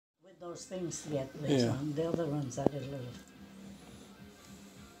those things yet. This one. The other ones are a little.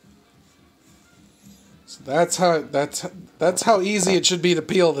 So that's how easy it should be to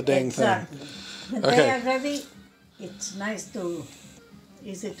peel the dang thing. When they are ready, it's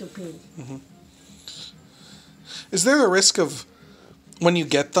easy to peel. Mm-hmm. Is there a risk of when you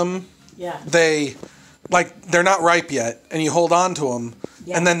get them, they're not ripe yet, and you hold on to them,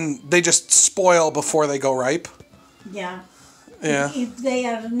 and then they just spoil before they go ripe? Yeah. Yeah. If they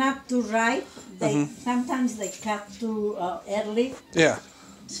are not too ripe, sometimes they cut too early. Yeah.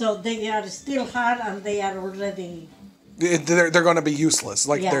 So they are still hard and they are already... They're going to be useless.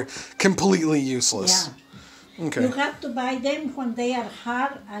 They're completely useless. Yeah. Okay. You have to buy them when they are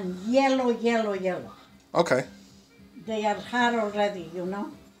hard and yellow. Okay. They are hard already,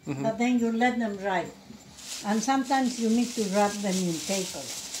 But then you let them ripe. And sometimes you need to wrap them in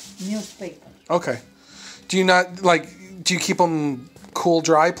newspaper. Okay. Do you keep them cool,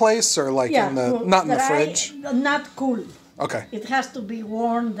 dry place or not in the fridge? Not cool. Okay. It has to be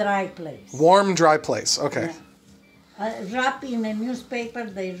warm, dry place. Warm, dry place. Okay. Yeah. Wrap in a newspaper,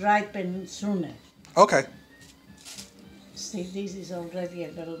 they ripen sooner. Okay. See, this is already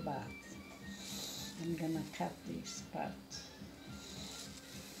a little bad. I'm gonna cut this part.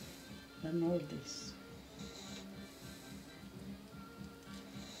 And all this.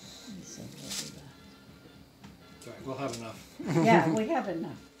 It's already bad. Sorry, we'll have enough. Yeah, we have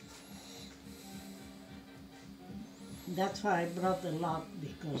enough. That's why I brought a lot,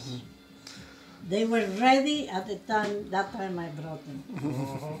 because they were ready at that time I brought them.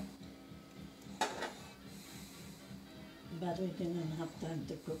 But we didn't have time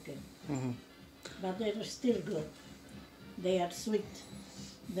to cook it. But they were still good. They are sweet.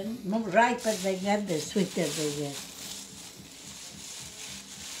 The more riper they get, the sweeter they get.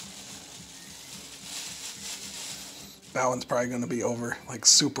 That one's probably going to be over,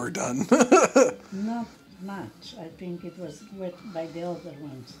 super done. Not much. I think it was wet by the other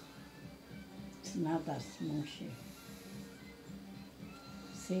ones. It's not as mushy.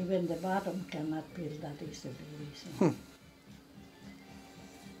 See, even the bottom cannot peel that easily. So.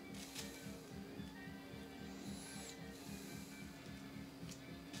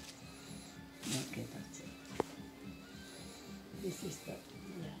 Okay, that's it. This is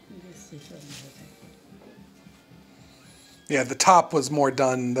this is everything. Yeah, the top was more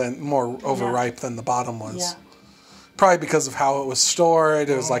overripe than the bottom was. Yeah. Probably because of how it was stored.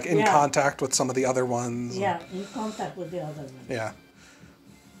 It was in contact with some of the other ones. Yeah, in contact with the other ones. Yeah.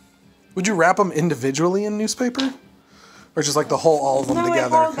 Would you wrap them individually in newspaper? Or just all of them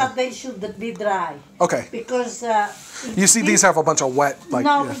together? No, but they should be dry. Okay. Because... you see these have a bunch of wet... you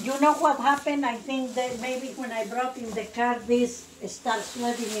know what happened? I think that maybe when I brought in the car, this starts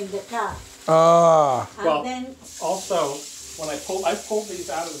sweating in the car. Ah. And then... Also, when I pulled these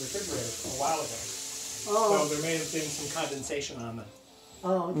out of the refrigerator a while ago. So there may have been some condensation on them.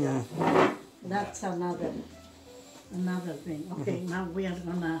 Oh, yeah. That's another thing. Okay, now we are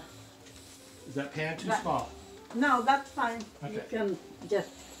gonna... Is that pan too small? No, that's fine. Okay. You can just...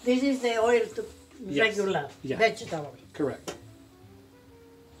 This is the oil to regular vegetable. Correct.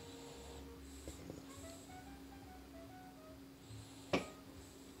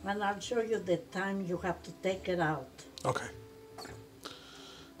 And I'll show you the time you have to take it out. Okay.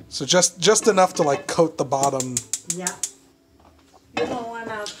 So just enough to coat the bottom. Yeah. You don't want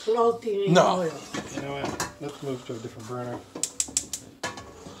to float it in oil. You know what? Let's move to a different burner.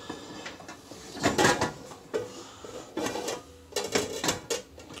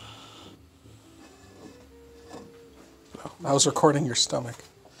 I was recording your stomach.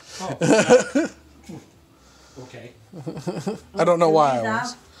 Oh. Okay. I don't know why I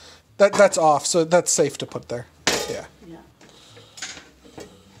was. That's off, so that's safe to put there. Yeah. Yeah.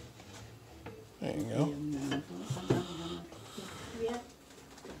 There you go.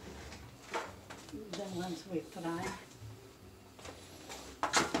 The ones we fry.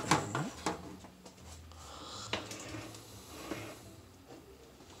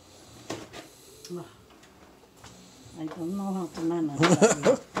 Oh, I don't know how to manage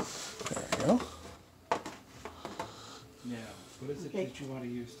that. There you go. Now, what is it that you want to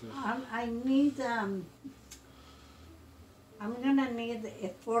use to... I need, I'm gonna need a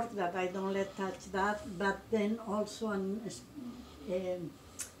fork that I don't let touch that, but then also a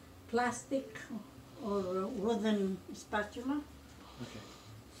plastic or wooden spatula. Okay.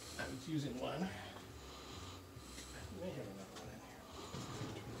 I was using one. I may have another one in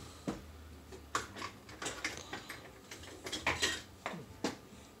here.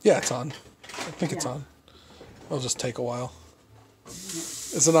 Yeah, it's on. I think it's on. It'll just take a while.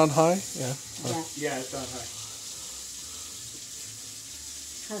 Is it on high? Yeah. Yeah. Yeah, it's on high.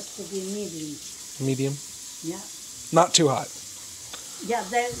 has to be medium. Medium? Yeah. Not too hot. Yeah,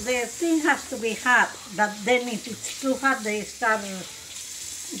 the thing has to be hot, but then if it's too hot, they start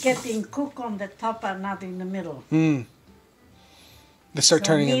getting cooked on the top and not in the middle. Mm. They start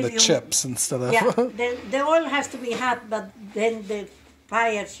So turning into medium, chips instead of... Yeah, the oil has to be hot, but then the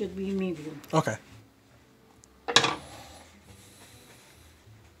fire should be medium. Okay.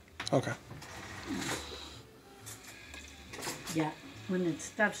 Okay. Yeah, when it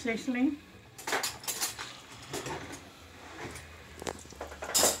starts sizzling.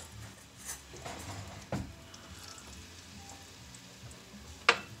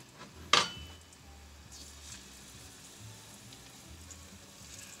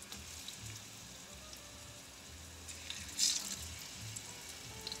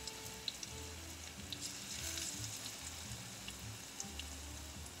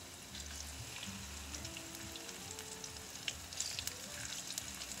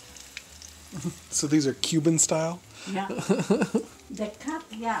 So these are Cuban style? Yeah. The cut,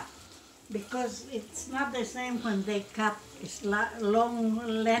 yeah. Because it's not the same when they cut it's long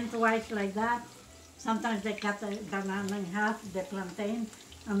lengthwise like that. Sometimes they cut the banana in half, the plantain,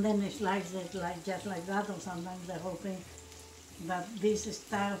 and then they slice it like just like that, or sometimes the whole thing. But this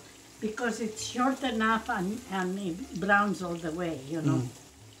style, because it's short enough and it browns all the way, you know.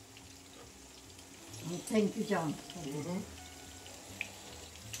 Thank you, John.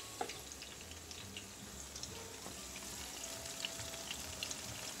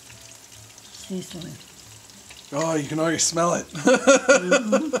 Seasoning. Oh, you can already smell it.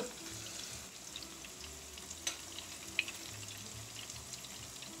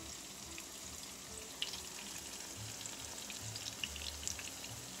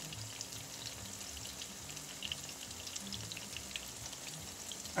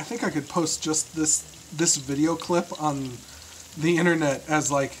 I think I could post just this video clip on the internet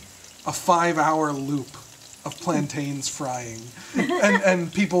as like a 5-hour loop of plantains frying,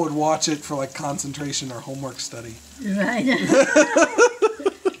 and people would watch it for like concentration or homework study. Right.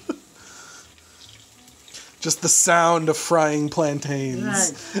 Just the sound of frying plantains.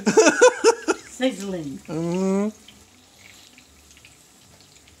 Right. Sizzling. Mm-hmm.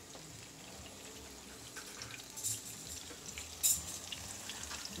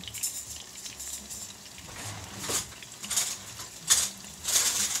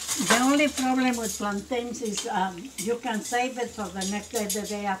 The only problem with plantains is you can save it for the next day, the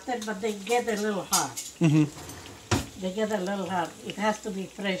day after, but they get a little hard. Mm-hmm. They get a little hard. It has to be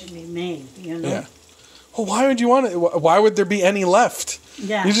freshly made, you know? Yeah. Well, why would you want it? Why would there be any left?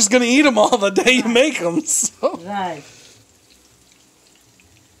 Yeah. You're just going to eat them all the day you make them. So. Right.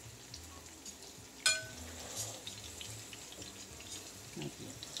 You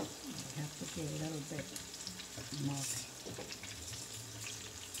have to get a little bit more.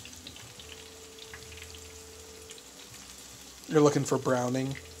 You're looking for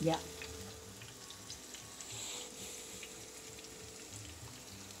browning? Yeah.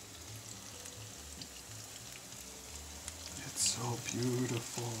 It's so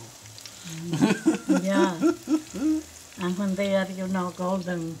beautiful. Yeah. And when they are, you know,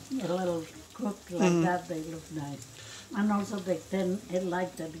 golden, a little cooked like that, they look nice. And also they turn a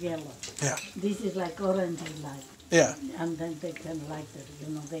lighter yellow. Yeah. This is like orangey light. Yeah. And then they turn lighter,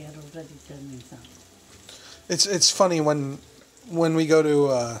 you know, they are already turning some. It's funny when we go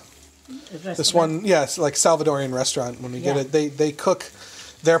to this one, yes, like Salvadorian restaurant. When we get it, they cook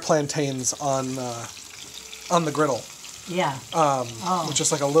their plantains on the griddle. Yeah. With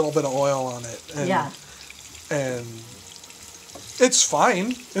just like a little bit of oil on it. And, Yeah. And it's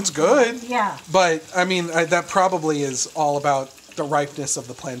fine. It's good. Yeah. But I mean, that probably is all about the ripeness of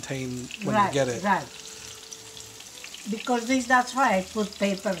the plantain when you get it. Right. Because that's why I put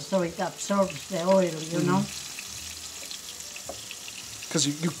paper so it absorbs the oil, you know. Because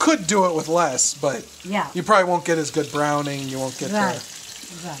you could do it with less, but you probably won't get as good browning. You won't get Right.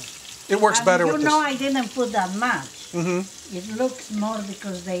 It works better with this. You know, I didn't put that much. Mm-hmm. It looks more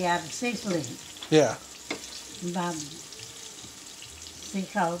because they are sizzling. Yeah. But see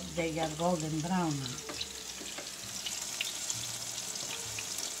how they are golden brown now.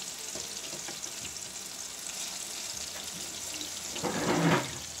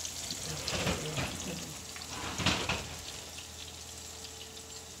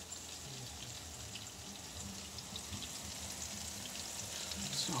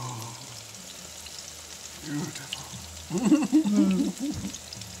 So beautiful.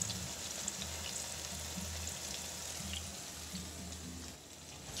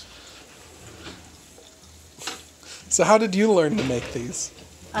 So how did you learn to make these?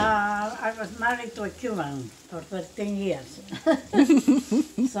 Well, I was married to a Cuban for 13 years.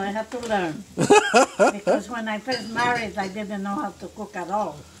 So I had to learn. Because when I first married, I didn't know how to cook at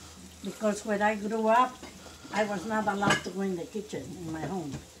all. Because when I grew up, I was not allowed to go in the kitchen in my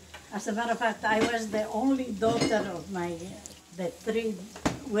home. As a matter of fact, I was the only daughter of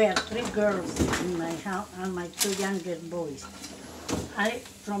we had 3 girls in my house and my 2 youngest boys.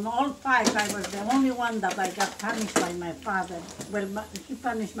 From all 5, I was the only one that I got punished by my father. Well, he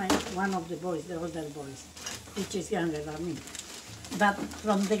punished one of the boys, the older boys, which is younger than me. But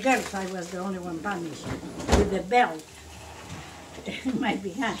from the girls, I was the only one punished with a belt in my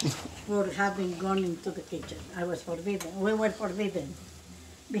behind for having gone into the kitchen. I was forbidden. We were forbidden.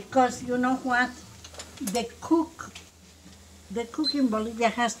 Because you know what? The cook in Bolivia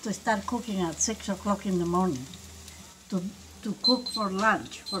has to start cooking at 6 o'clock in the morning to cook for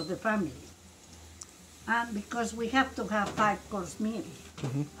lunch for the family. And because we have to have 5-course meal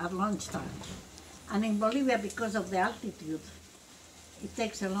at lunchtime. And in Bolivia, because of the altitude, it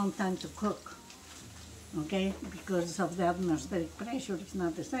takes a long time to cook. Okay? Because of the atmospheric pressure, it's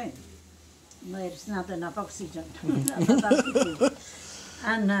not the same. There's not enough oxygen at that altitude.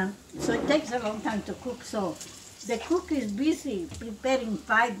 And so it takes a long time to cook. So the cook is busy preparing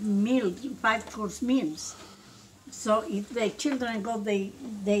 5-course meals. So if the children go, they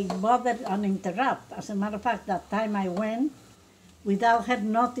bother and interrupt. As a matter of fact, that time I went, without her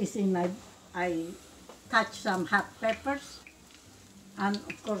noticing, I touched some hot peppers. And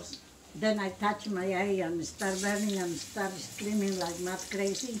of course, then I touched my eye and started burning and started screaming like mad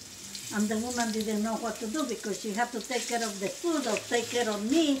crazy. And the woman didn't know what to do because she had to take care of the food or take care of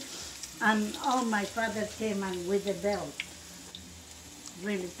me. And my father came and with the belt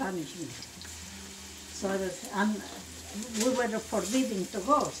really punished me. So we were forbidden to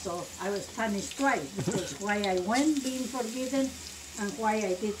go, so I was punished twice because why I went being forbidden and why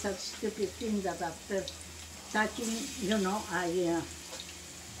I did such stupid thing that after touching,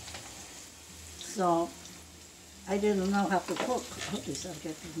 so I didn't know how to cook. These are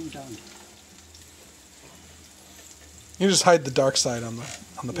getting done. You just hide the dark side on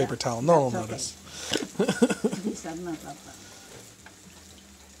the paper towel. No one will notice. These are not that bad.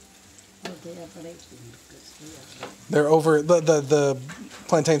 Oh, they are breaking because they're over. The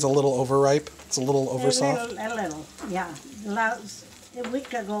plantain's a little overripe. It's a little oversoft. A little, yeah. A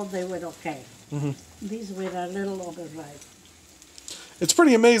week ago they were okay. These were a little overripe. It's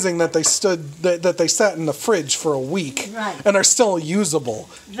pretty amazing that they sat in the fridge for a week and are still usable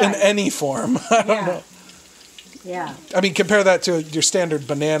in any form. I don't know. Yeah. I mean, compare that to your standard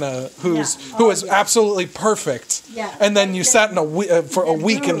banana, who is absolutely perfect. Yeah. And then you sat in for a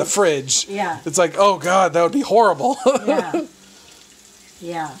week in the fridge. Yeah. It's like, oh God, that would be horrible. Yeah.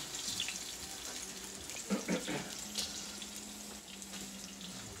 Yeah.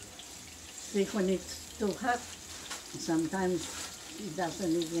 See, when it's too hot, sometimes it doesn't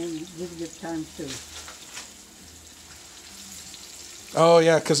even give you time to. Oh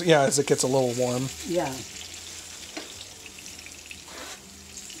yeah, because as it gets a little warm. Yeah.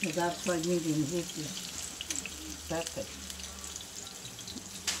 So that's why medium heat is perfect.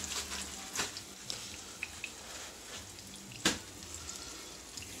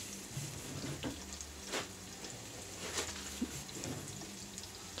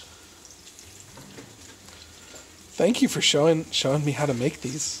 Thank you for showing me how to make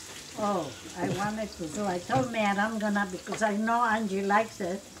these. Oh, I wanted to do. I told Matt I'm gonna, because I know Angie likes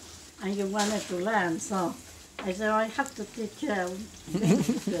it, and you wanted to learn. So I said, I have to teach you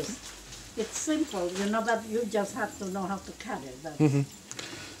because it's simple, but you just have to know how to cut it.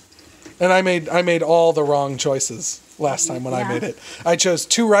 And I made all the wrong choices last time when I made it. I chose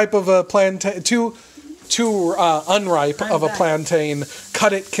too ripe of a plantain, too unripe of a plantain,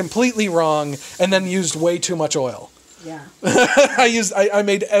 cut it completely wrong, and then used way too much oil. Yeah. I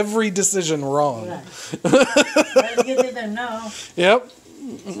made every decision wrong. Right. Well, you didn't know. Yep.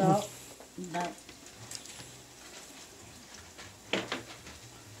 So, but.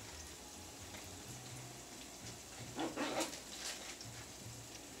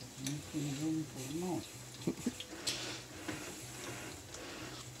 Making room for more.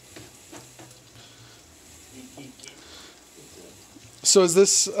 So is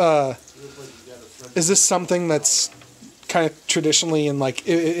this something that's kind of traditionally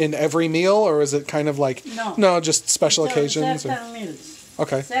in every meal, or is it kind of like no just special occasions? Certain meals.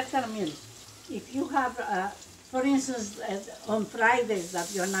 Okay. Certain meals. If you have, for instance, on Fridays that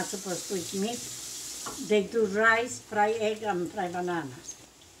you're not supposed to eat meat, they do rice, fried egg, and fried bananas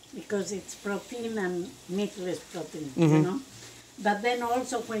because it's protein and meatless protein, But then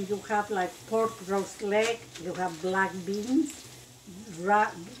also when you have like pork roast leg, you have black beans,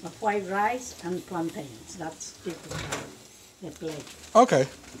 white rice and plantains. That's typical, the plate. Okay.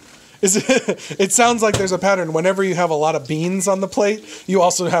 It sounds like there's a pattern. Whenever you have a lot of beans on the plate, you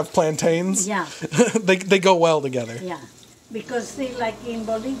also have plantains. Yeah. They go well together. Yeah. Because see, like in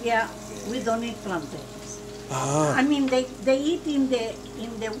Bolivia, we don't eat plantains. Ah. I mean, they eat in the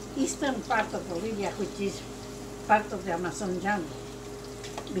eastern part of Bolivia, which is part of the Amazon jungle.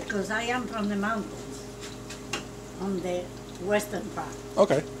 Because I am from the mountains, on the western part.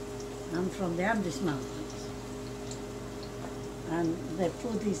 Okay. I'm from the Andes Mountains. And the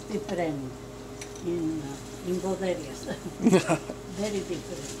food is different in both areas. Very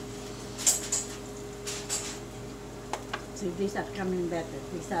different. See, these are coming better.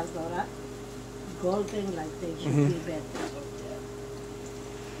 These are golden like they should be better.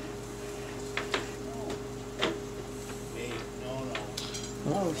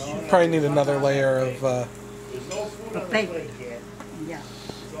 Oh, sure. Probably need another layer of... There's no food on the Paper. plate yet. Yeah.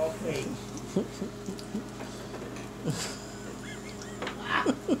 It's all fake.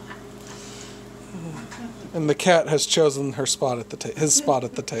 And the cat has chosen her spot at the his spot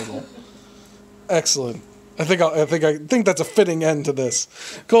at the table. Excellent. I think that's a fitting end to this.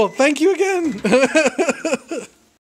 Cool. Thank you again.